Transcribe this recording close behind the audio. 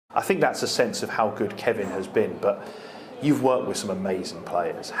I think that's a sense of how good Kevin has been, but you've worked with some amazing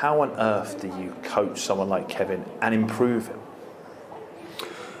players. How on earth do you coach someone like Kevin and improve him?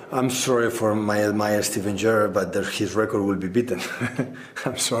 I'm sorry for my admirer Steven Gerrard, but his record will be beaten.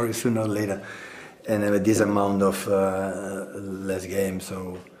 I'm sorry, sooner or later. And with this amount of less games,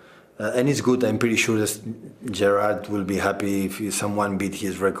 so and it's good. I'm pretty sure that Gerrard will be happy if someone beat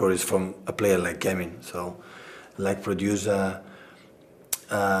his records from a player like Kevin. So, like producer,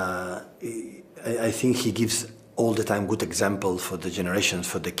 I think he gives all the time good examples for the generations,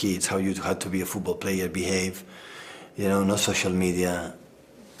 for the kids, how you have to be a football player, behave, no social media,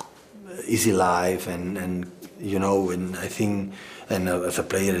 easy life, and I think, and as a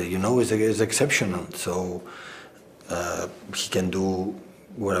player, is exceptional. So he can do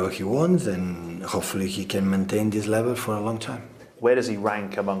whatever he wants, and hopefully he can maintain this level for a long time. Where does he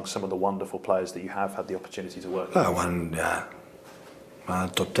rank among some of the wonderful players that you have had the opportunity to work with?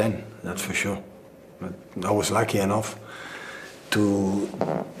 Top 10, that's for sure. But I was lucky enough to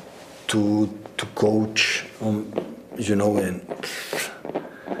coach, and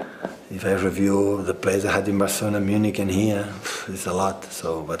if I review the players I had in Barcelona, Munich, and here, it's a lot.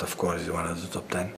 So, but of course, he's one of the top 10.